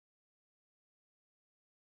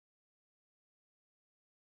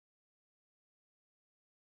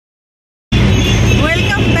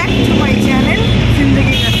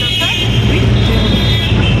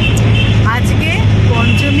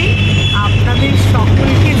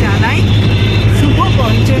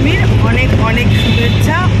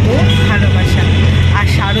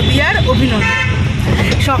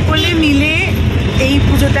সকলে মিলে এই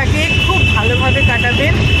পুজোটাকে খুব ভালোভাবে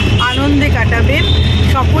কাটাবেন, আনন্দে কাটাবেন,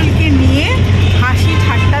 সকলকে নিয়ে হাসি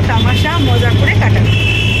ঠাট্টা তামাশা মজা করে কাটাবেন।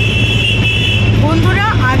 বন্ধুরা,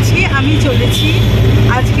 আজকে আমি চলেছি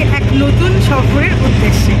এক নতুন সফরের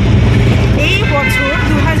উদ্দেশ্যে। এই বছর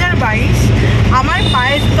 2022 আমার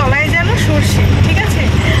পায়ের তলায় যেন সর্ষে, ঠিক আছে?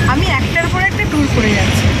 আমি একটার পর একটা ট্যুর করে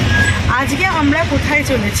যাচ্ছি। আজকে আমরা কোথায়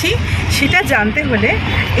চলেছি সেটা জানতে হলে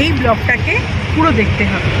এই ব্লগটাকে পুরো দেখতে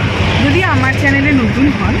হবে। যদি আমার চ্যানেলে নতুন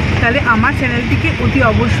হন তাহলে আমার চ্যানেলটিকে অতি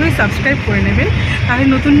অবশ্যই সাবস্ক্রাইব করে নেবেন, তাহলে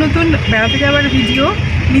নতুন নতুন বেড়াতে যাওয়ার ভিডিও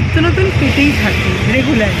নিত্য নতুন পেতেই থাকবে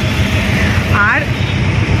রেগুলারলি। আর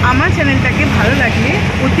আমার চ্যানেলটাকে ভালো লাগলে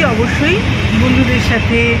অতি অবশ্যই বন্ধুদের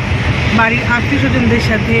সাথে, বাড়ির আত্মীয় স্বজনদের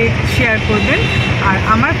সাথে শেয়ার করবেন। আর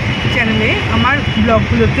আমার চ্যানেলে, আমার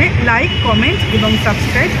ব্লগগুলোতে লাইক, কমেন্ট এবং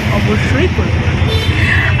সাবস্ক্রাইব অবশ্যই করবেন।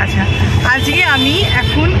 আচ্ছা, আজকে আমি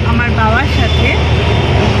এখন আমার বাবার সাথে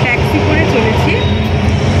ট্যাক্সি করে চলেছি।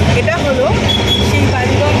 এটা হলো সেই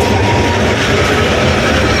বালিগঞ্জ বাড়ি।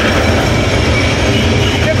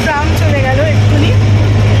 ট্রাম চলে গেল এক্ষুনি।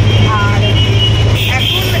 আর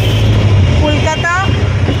এখন কলকাতা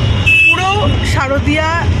পুরো শারদীয়া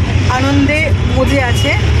আনন্দে মজে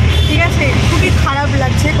আছে, ঠিক আছে? খুবই খারাপ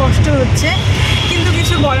লাগছে, কষ্ট হচ্ছে, কিন্তু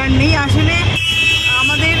কিছু বলার নেই। আসলে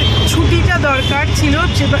আমাদের ছুটিটা দরকার ছিল,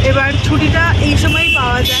 এবার ছুটিটা এই সময়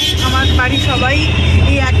পাওয়া যায়। আমার বাড়ির সবাই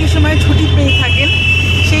এই একই সময় ছুটি পেয়ে থাকেন,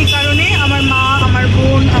 সেই কারণে আমার মা, আমার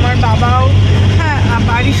বোন, আমার বাবাও, হ্যাঁ,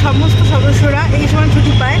 বাড়ির সমস্ত সদস্যরা এই সময়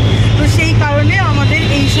ছুটি পায়। তো সেই কারণে আমাদের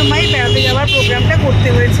এই সময় বেড়াতে যাওয়ার প্রোগ্রামটা করতে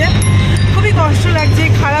হয়েছে। খুবই কষ্ট লাগছে,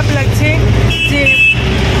 খারাপ লাগছে যে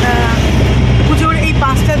পুজোর এই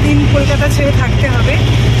 5টা দিন কলকাতা ছেড়ে থাকতে হবে,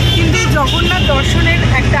 কিন্তু জগন্নাথ দর্শনের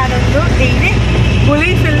একটা আনন্দ। এই রে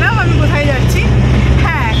বলেই ফেললাম আমি কোথায় যাচ্ছি।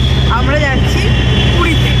 হ্যাঁ, আমরা যাচ্ছি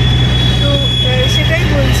পুরীতে। তো সেটাই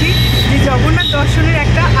বলছি যে জগন্নাথ দর্শনের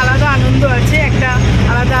একটা আলাদা আনন্দ আছে, একটা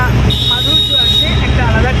আলাদা মাধুর্য আছে, একটা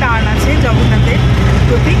আলাদা টান আছে জগন্নাথের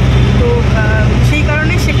প্রতি। তো সেই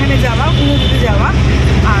কারণে সেখানে যাওয়া, পুরীতে যাওয়া।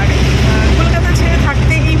 আর কলকাতা ছেড়ে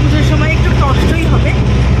থাকতে এই পুজোর সময় একটু কষ্টই হবে,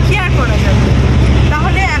 কি আর করা যাবে।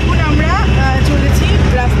 তাহলে এখন আমরা চলেছি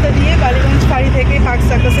রাস্তা দিয়ে, বালিগঞ্জ ফাঁড়ি থেকে পার্ক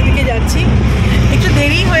সার্কাসের দিকে যাচ্ছি। একটু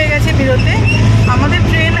দেরি হয়ে গেছে বেরোতে। আমাদের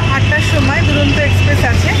ট্রেন 8টার সময় দুরন্ত এক্সপ্রেস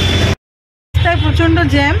আছে। রাস্তায় প্রচণ্ড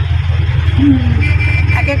জ্যাম,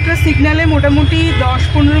 এক একটা সিগন্যালে মোটামুটি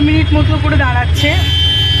 10-15 মিনিট মতো করে দাঁড়াচ্ছে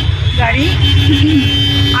গাড়ি।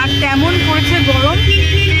 আর তেমন পড়েছে গরম,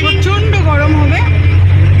 প্রচণ্ড গরম হবে।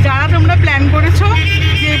 যারা তোমরা প্ল্যান করেছো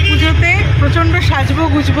যে পুজোতে প্রচণ্ড সাজবো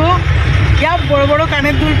গুজবো, ইয়া বড় বড়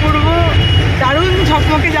কানের দুল পরবো, দারুণ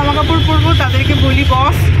ঝকমকে জামা কাপড় পরবো, তাদেরকে বলি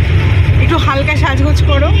বস একটু হালকা সাজগোজ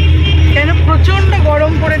করো, কেন প্রচণ্ড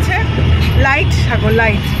গরম পড়েছে। লাইট থাকো,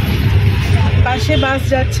 লাইট। পাশে বাস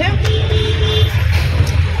যাচ্ছে,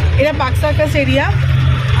 এটা পার্ক সার্কাস এরিয়া।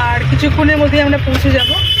 আর কিছুক্ষণের মধ্যেই আমরা পৌঁছে যাব।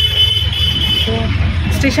 তো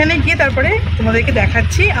স্টেশনে গিয়ে তারপরে তোমাদেরকে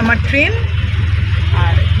দেখাচ্ছি আমার ট্রেন।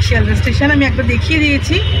 আর শিয়ালদা স্টেশন আমি একবার দেখিয়ে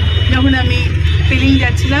দিয়েছি যখন আমি ফিলিং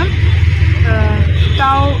যাচ্ছিলাম,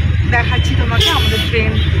 তাও দেখাচ্ছি তোমাকে আমাদের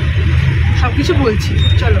ট্রেন, সব কিছু বলছি।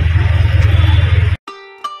 চলো।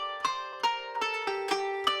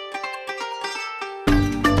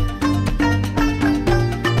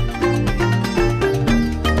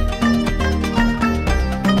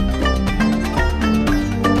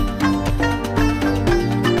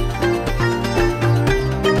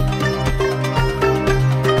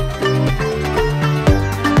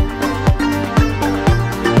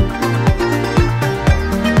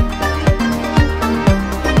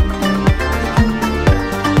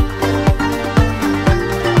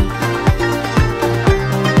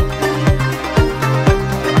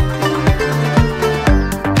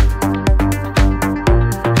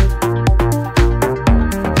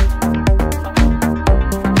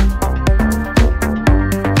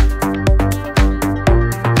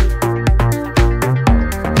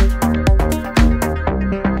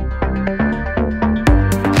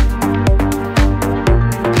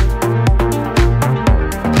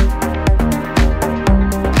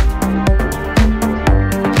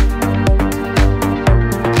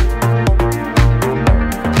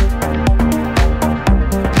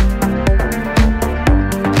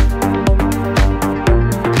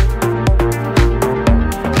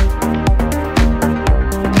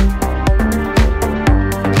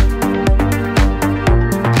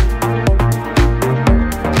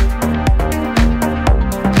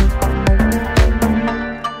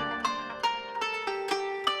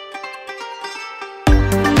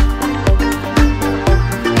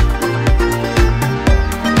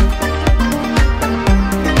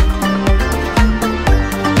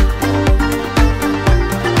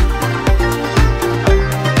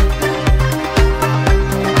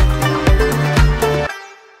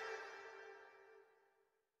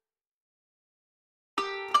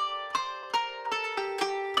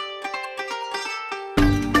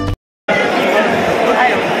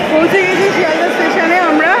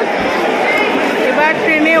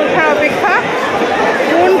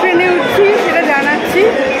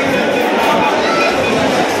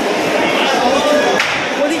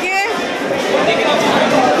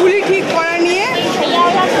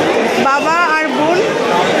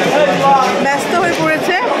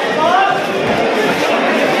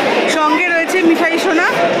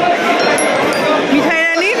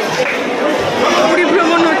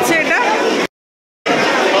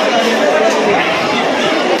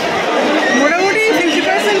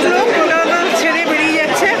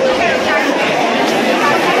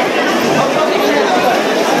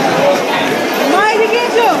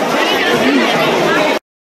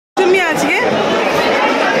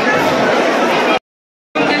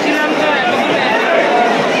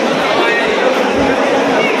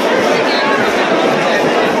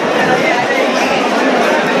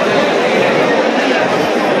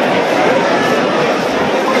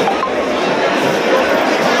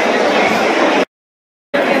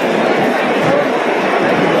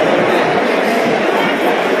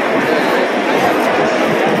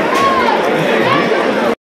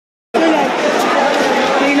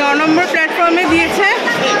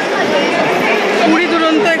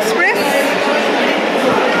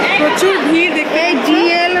 প্রচুর ভিড় দেখতে,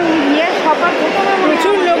 জিএল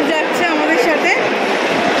প্রচুর লোক যাচ্ছে আমাদের সাথে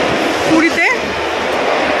পুরীতে।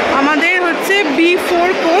 আমাদের হচ্ছে B4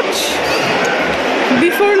 কোচ,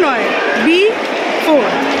 B4 নয় B4।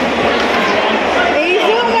 এই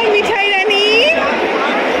যে আমার মিঠাই রানী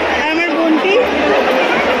আর আমার বোনটি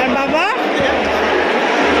আর বাবা।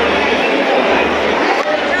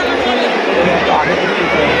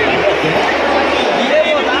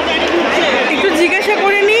 একটু জিজ্ঞাসা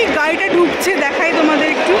করে নি, গাড়িটা ঢুকছে, দেখাই তোমাদের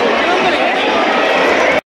একটু।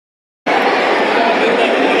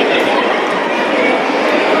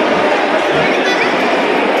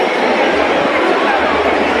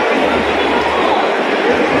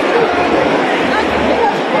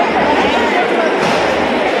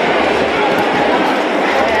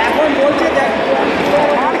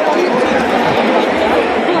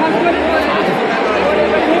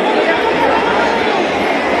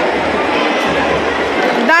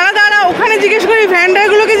 জিজ্ঞেস করি,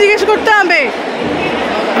 ভ্যান্ডারগুলোকে জিজ্ঞেস করতে হবে,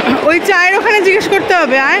 ওই চায়ের ওখানে জিজ্ঞেস করতে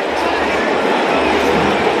হবে। আয়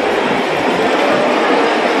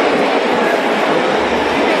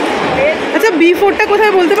আচ্ছা, B4টা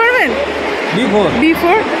কোথায় বলতে পারবেন?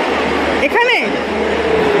 B4 এখানে।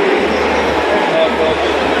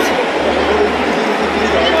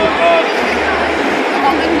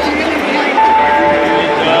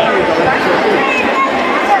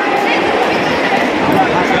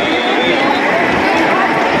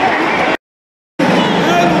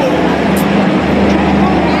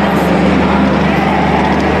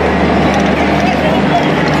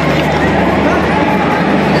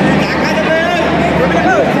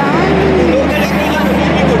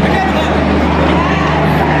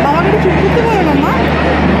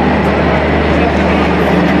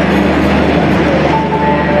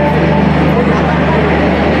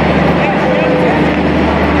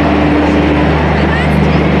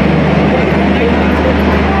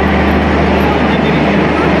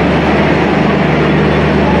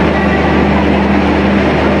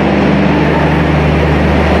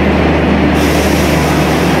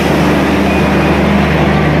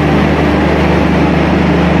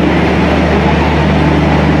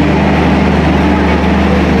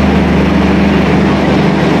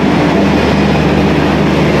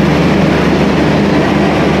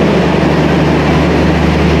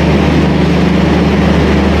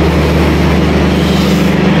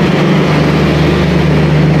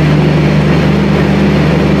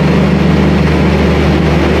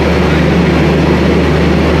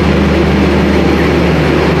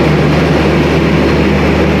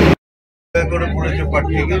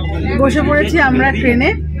 বসে পড়েছি আমরা ট্রেনে,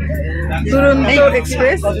 দুরন্ত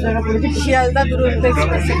এক্সপ্রেস, শিয়ালদা দুরন্ত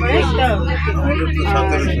এক্সপ্রেসে করে।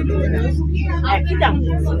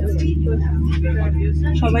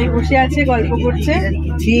 সবাই বসে আছে, গল্প করছে।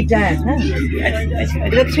 3 টায়ার, হ্যাঁ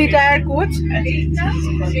এটা 3 টায়ার কোচ।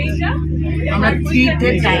 আমরা 3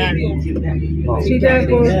 টায়ার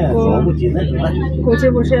কোচে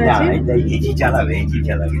বসে আছি।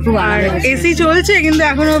 আর এসি চলছে, কিন্তু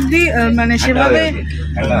এখনো অব্দি মানে সেভাবে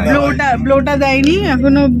ব্লোটা দেয়নি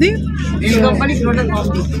এখনো অব্দি।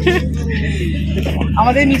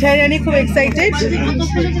 আমাদের মিঠাই রানী খুব এক্সাইটেড।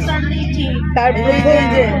 তার প্রথম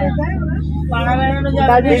যে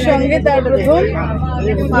বাজুর সঙ্গে তার প্রথম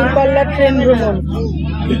দূরপাল্লার ট্রেন ভ্রমণ।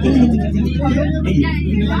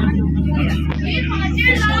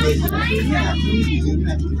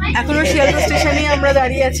 এখনো শিয়ালদা স্টেশনে আমরা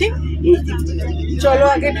দাঁড়িয়ে আছি। চলো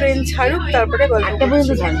আগে ট্রেন ছাড়ুক, তারপরে গল্প।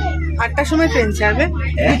 8টার সময় ট্রেন ছাড়বে।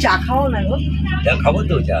 চা খাও না গো? খাবো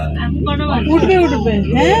তো, চা উঠবে।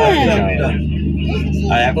 হ্যাঁ,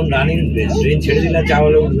 আর এখন রানিং ট্রেন ছেড়ে দিলে চা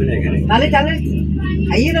হলে উঠবে না এখানে। তাহলে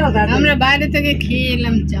খাইয়ে দাও। আমরা বাইরে থেকে খেয়ে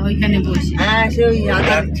এলাম চা, ওইখানে বসে। হ্যাঁ, সে ওই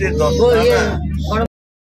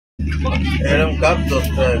এরকম কাপ 10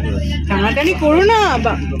 টাকা টানাটানি করো না,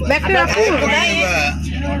 ব্যাগটা রাখো।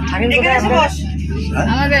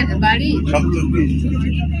 আমাদের বাড়ি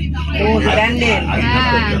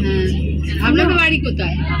আপনাদের বাড়ি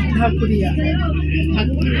কোথায়? ঢাকুরিয়া।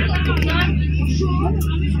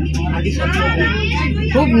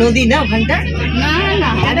 খুব নদী না ওখানটা? না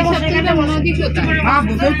নদী কোথায়?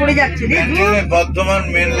 বোতল পড়ে যাচ্ছে রে। বর্ধমান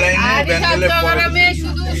মেন লাইনে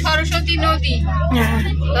শুধু সরস্বতী নদী।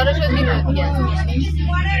 সরস্বতী নদী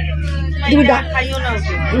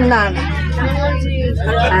না।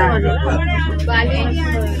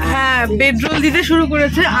 হ্যাঁ, বেডরোল দিতে শুরু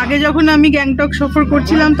করেছে। আগে যখন আমি গ্যাংটক সফর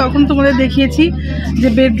করছিলাম তখন তোমাদের দেখিয়েছি যে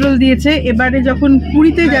বেডরোল দিয়েছে। এবারে যখন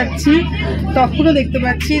পুরীতে যাচ্ছি তখনও দেখতে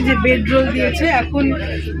পাচ্ছি যে বেডরোল দিয়েছে। এখন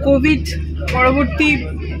কোভিড পরবর্তী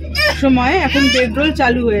সময়ে এখন বেডরোল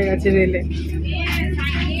চালু হয়ে গেছে রেলে।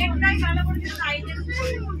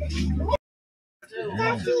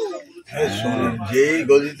 যেই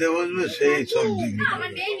গদিতে বসবে সেই সব দিকে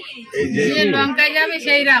এই যে লঙ্কায় যাবে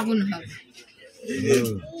সেই রাবণ হবে।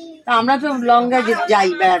 আমরা তো লঙ্কা যাই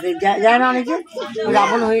বেড়াতে, যায় না অনেকে,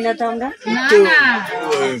 রাবণ হই না তো আমরা।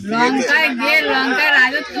 লঙ্কায় গিয়ে লঙ্কায়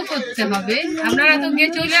রাজত্ব করতে হবে, আপনারা তো গিয়ে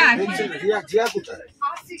চলে আসেন।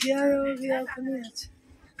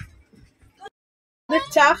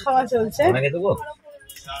 চা খাওয়া চলছে।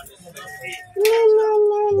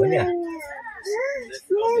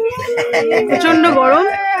 প্রচন্ড গরম,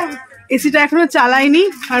 এসিটা এখনো চালাইনি।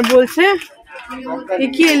 আর বলছে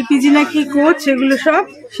কি এলপিজি নাকি কোচ, এগুলো সব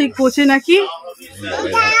সেই কোচে নাকি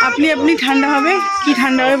আপনি আপনি ঠান্ডা হবে। কি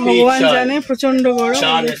ঠান্ডা হবে ভগবান জানে, প্রচন্ড গরম।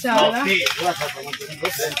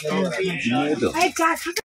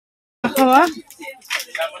 খাওয়া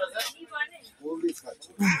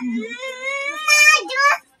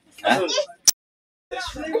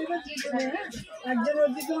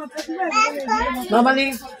বাবালি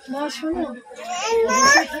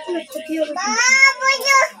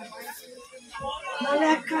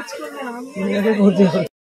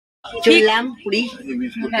চললাম পুরী,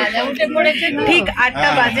 ঠিক 8টা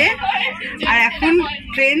বাজে। আর এখন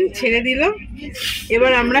ট্রেন ছেড়ে দিল,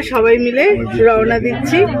 এবার আমরা সবাই মিলে রওনা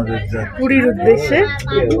দিচ্ছি পুরীর উদ্দেশ্যে।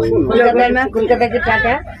 জগন্নাথ কলকাতাকে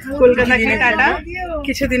টাটা, কলকাতাকে টাটা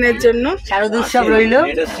কিছুদিনের জন্য। শারদোৎসব রইল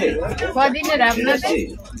কদিনের আপনাদের?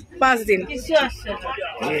 5 দিন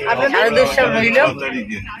শারদোৎসব রইল।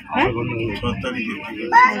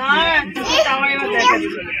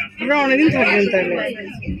 আমরা অনেকদিন থাকবেন তাহলে।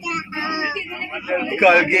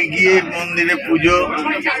 কালকে গিয়ে মন্দিরে পুজো,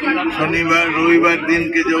 শনিবার রবিবার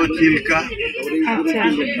দিনকে যাবো চিল্কা।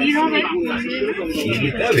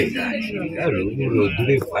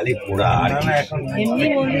 রোদ্দুরে খালি পোড়া আর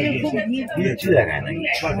কিছু দেখায় না।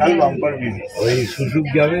 ওই সুসুক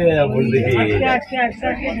যাবে বলতে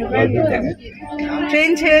ট্রেন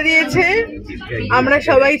ছেড়ে দিয়েছে, আমরা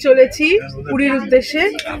সবাই চলেছি পুরীর উদ্দেশ্যে।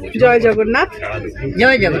 জয় জগন্নাথ।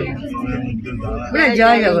 জয় জগন্নাথ,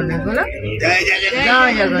 জয় জগন্নাথ বলো, জয়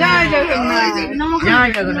জগন্নাথ, জয় জগন্নাথ, জয়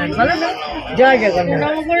জগন্নাথ বলো, জয় জগন্নাথ,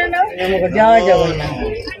 জয় জগন্নাথ,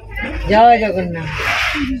 জয় জগন্নাথ,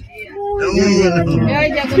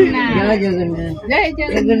 জয় জগন্নাথ, জয় জগন্নাথ,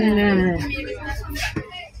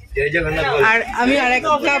 জয় জগন্নাথ। আর আমি আর এক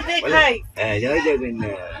কাপ খাই। হ্যাঁ জয়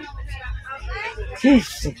জগন্নাথ,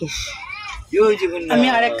 আমি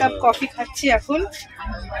আর এক কাপ কফি খাচ্ছি এখন।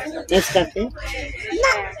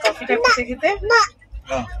 কফিটা খেতে খেতে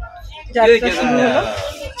যাত্রা শুরু হলো।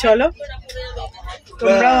 চলো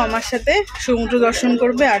তোমরাও আমার সাথে সমুদ্র দর্শন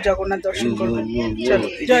করবে আর জগন্নাথ দর্শন করবে। চলো,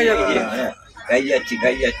 জয় জগন্নাথ। খাই যাচ্ছি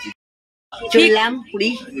খাই যাচ্ছি। চললাম পুরী,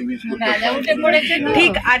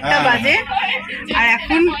 ঠিক 8টা বাজে। আর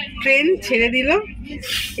এখন ট্রেন ছেড়ে দিল,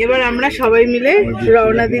 এবার আমরা সবাই মিলে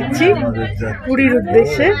রওনা দিচ্ছি পুরীর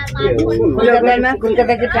উদ্দেশ্যে। জগন্নাথ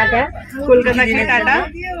কলকাতাকে টাটা, কলকাতাকে টাটা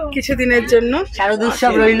কিছুদিনের জন্য।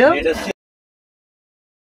 শারদোৎসব রইল।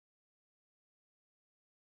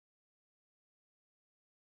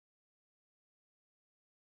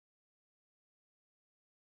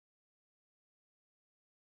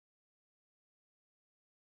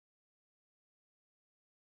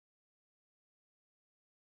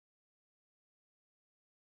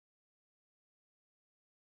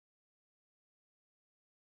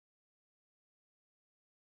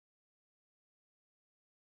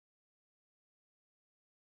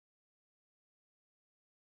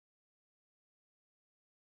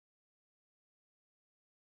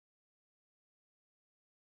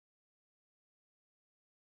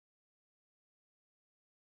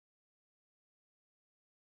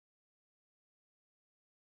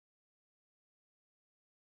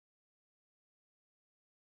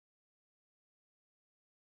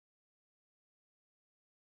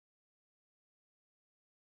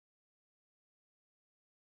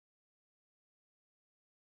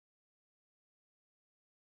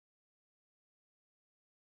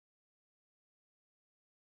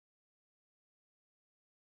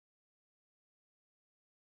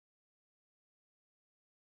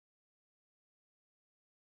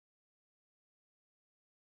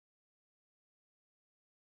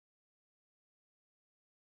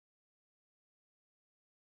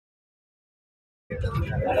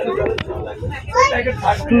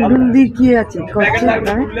 টুডুলদি কি আছে করছে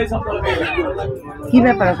ওখানে, কি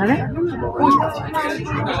ব্যাপার ওখানে?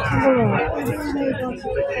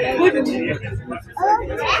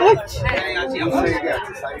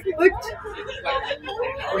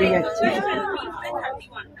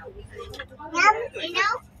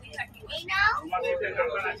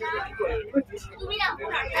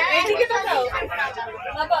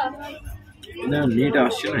 না নেট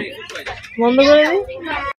আসছে না। বন্ধ করে দিই।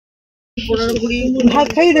 15-20 ভাত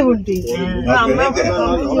খাইয়ে দেবো দি।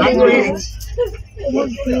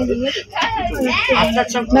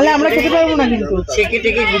 নাহলে আমরা খেতে পারবো না কিন্তু। ছেকে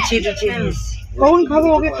টেকে গুছিয়ে টুছিয়ে দিস। কখন খাবো?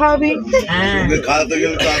 ওকে খাওয়াবি? হ্যাঁ খাওয়াতে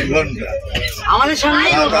গেলে তো 8 ঘন্টা। আমাদের সঙ্গে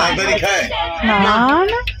তাড়াতাড়ি খায় না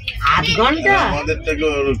না 8 ঘন্টা। আমাদের থেকে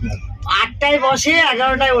ওরকম 8টায় বসে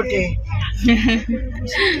 11টায় ওঠে।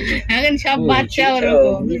 এখন সব বাচ্চা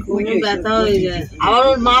ওরকম। কোনো ব্যথা হয়ে যায়। আবার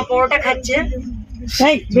ওর মা পরোটা খাচ্ছে।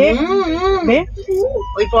 তাই বে বে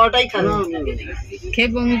ওই পরোটাই খাবে। খেয়ে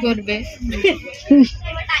বমি করবে।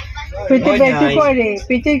 পেটে ব্যথা করে,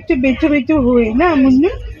 পেটে একটু বেঁচে বেঁচে হয় না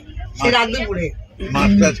মুন্নু? সে রাত দুপুরে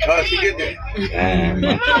মাছ টাছ খাওয়া শিখেছে।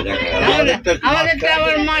 আমাদেরটা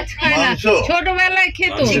আবার মাছ খায় না, ছোটবেলায়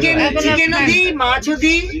খেত। চিকেনও দিই, মাছও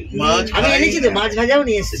দিই। মাছ আমি খাই। এনেছি তো, মাছ ভাজাও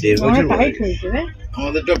নিয়ে এসেছি। আমার টাইট হয়েছে রে।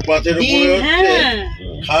 আমাদেরটা পাঁচের উপরে হচ্ছে, হ্যাঁ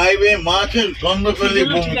খাইবে মাছের গন্ধ পেলে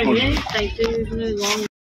বমি করবে।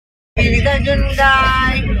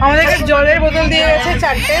 আমাদেরকে জলের বোতল দিয়ে গেছে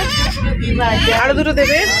 4টে, আরো 2টো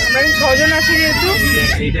দেবে। আমরা 6 জন আছি যেহেতু,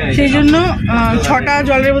 সেই জন্য 6টা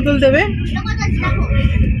জলের বোতল দেবে।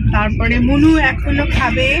 তারপরে মুনু এখনো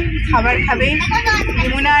খাবে, খাবার খাবে।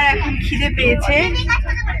 মুনার এখন খিদে পেয়েছে,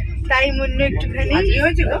 তাই মুন্নু একটুখানি কি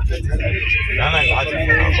হয়েছে গো,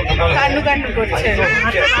 কান্নু কান্নু করছে।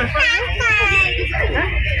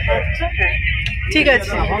 ঠিক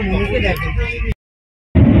আছে,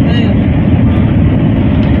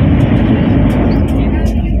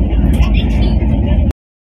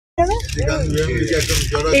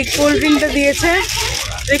 এই কোল্ড ড্রিঙ্কটা দিয়েছে,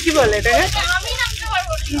 কি বলে এটাকে,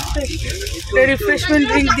 রিফ্রেশমেন্ট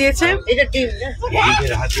ড্রিঙ্ক দিয়েছে। এটা টিম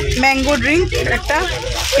ম্যাঙ্গো ড্রিঙ্ক একটা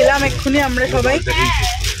খেলাম এক্ষুনি আমরা সবাই,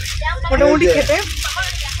 মোটামুটি খেতে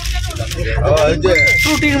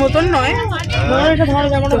ফ্রুটির মতন নয়।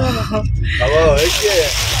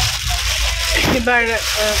 এবার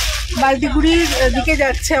বালতিগুড়ির দিকে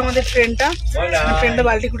যাচ্ছে আমাদের ট্রেনটা,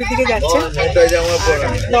 বালতিগুড়ির দিকে যাচ্ছে।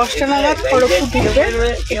 10টা নাগাদ খড়গপুর ঢুকবে,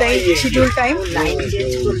 এটাই শিডিউল টাইম।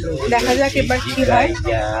 দেখা যাক এবার কি হয়।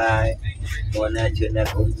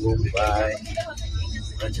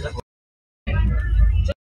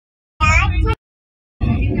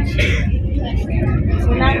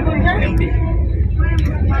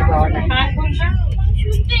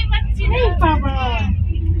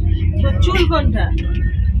 চুল কোনটা?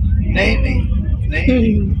 নেই নেই নেই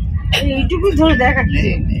এইটুকু ধরে দেখাচ্ছি।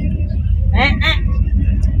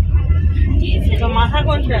 তো মাথা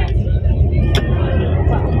কোনটা?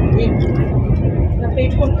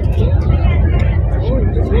 পেট কোনটা?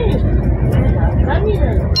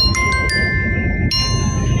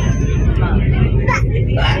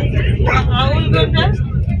 আঙুল কোনটা?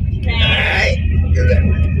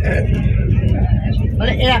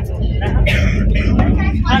 মানে এরা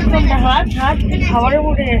হাত খাবারে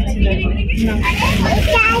উঠে যাচ্ছিল।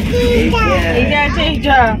 এইটা আছে,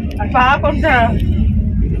 এইটা আর পা কোনটা?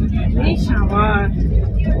 আমার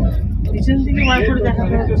পিছন থেকে মার করে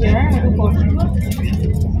দেখাতে হচ্ছে। হ্যাঁ এত কষ্ট।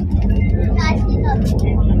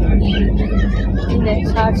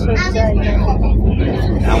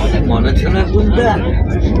 আমাদের মনে হচ্ছে না কোনটা,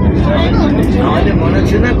 আমাদের মনে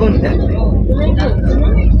হচ্ছে না কোনটা।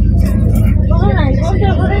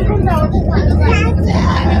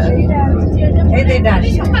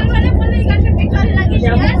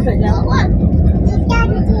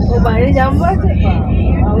 ও বাইরে যাবো আছে,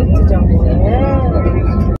 আমি তো যাবো।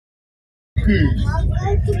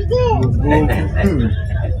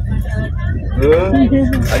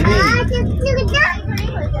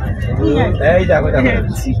 এই দেখো দেখো,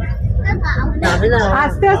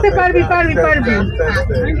 আস্তে আস্তে পারবি পারবি পারবি।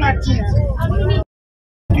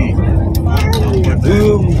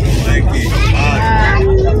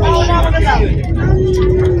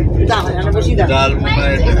 ডাল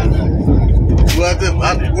কুয়াতে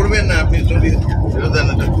ভাত করবেন না আপনি, শরীর দেন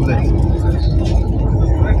এটা খুলে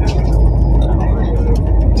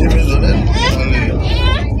চেপে ধরেন।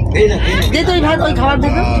 এই না দে তো ওই ভাত, ওই খাবার দে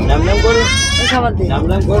তো, নাম নাম করো, ওই খাবার দে। নাম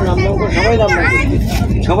নাম করো, নাম নাম করো, সবাই নাম নাম করো,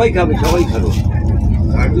 সবাই খাবে, সবাই খাবে।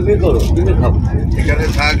 আর তুমি করো, তুমি খাবো। এখানে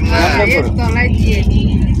থাক না, তলায় দিয়ে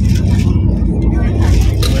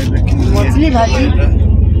মছলি ভাজি।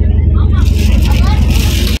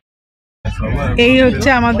 এই হচ্ছে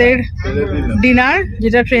আমাদের ডিনার,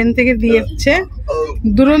 যেটা ট্রেন থেকে দিয়েছে।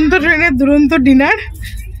 দুরন্ত ট্রেনের দুরন্ত ডিনার।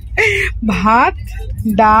 ভাত,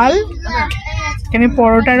 ডাল, এখানে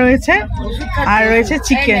পরোটা রয়েছে, আর রয়েছে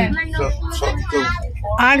চিকেন,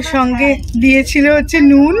 আর সঙ্গে দিয়েছিল হচ্ছে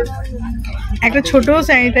নুন, একটা ছোট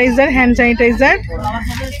স্যানিটাইজার, হ্যান্ড স্যানিটাইজার,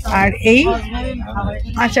 আর এই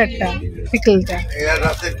আচারটা, পিকলটা।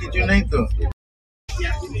 রাতের কিছু নেই তো।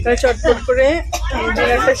 তাহলে চটপট করে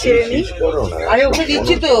ডিনারটা সেরে নিই। আরে ওকে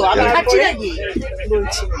দিচ্ছি তো, আমি খাচ্ছি নাকি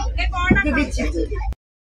বলছি ওকে দিচ্ছি তো।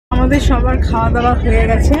 আমাদের সবার খাওয়া দাওয়া হয়ে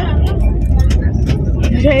গেছে।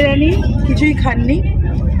 রানী কিছুই খাননি,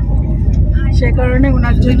 সে কারণে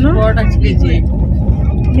ওনার জন্য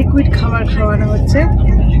লিকুইড খাবার খাওয়ানো হচ্ছে।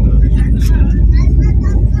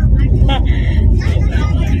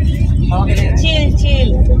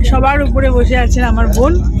 সবার উপরে বসে আছেন আমার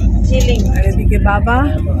বোন, আর এদিকে বাবা,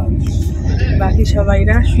 বাকি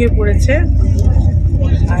সবাইরা শুয়ে পড়েছে,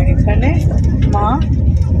 আর এখানে মা,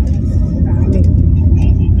 আমি।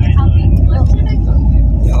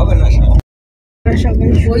 সবাই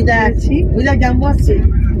ওই দেখছি, ওই দেখ জাম্বু আসছে।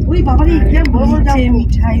 ওই বাবা রে, কি বড় বড় জাম্বু,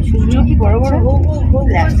 মিঠাই সূর্য কি বড় বড়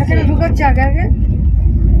ল্যাসটা কেন ঢুকাচ্ছে আগে আগে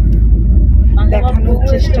দেখানোর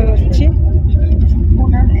চেষ্টা করছি।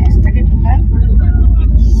 ওনার ল্যাসটাকে ঢুকায়।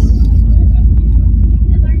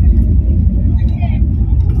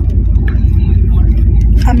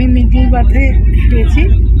 আমি মিডিল বাথে শুয়েছি,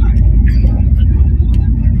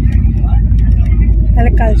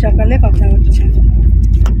 তাহলে কাল সকালে কথা হচ্ছে।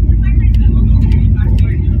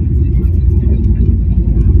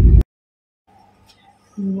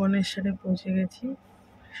 ভুবনেশ্বরে পৌঁছে গেছি,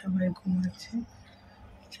 সবাই ঘুমাচ্ছে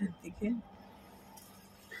চারদিকে।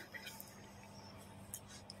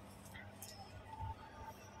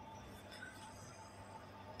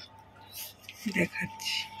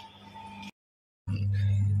 দেখাচ্ছি।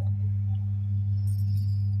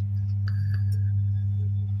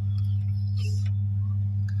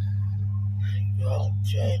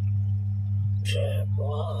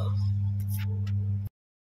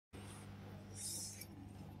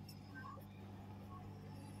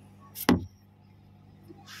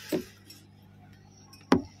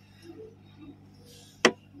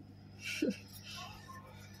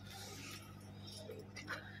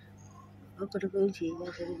 ওটা কইছি,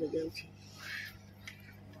 বাজারে যাচ্ছি।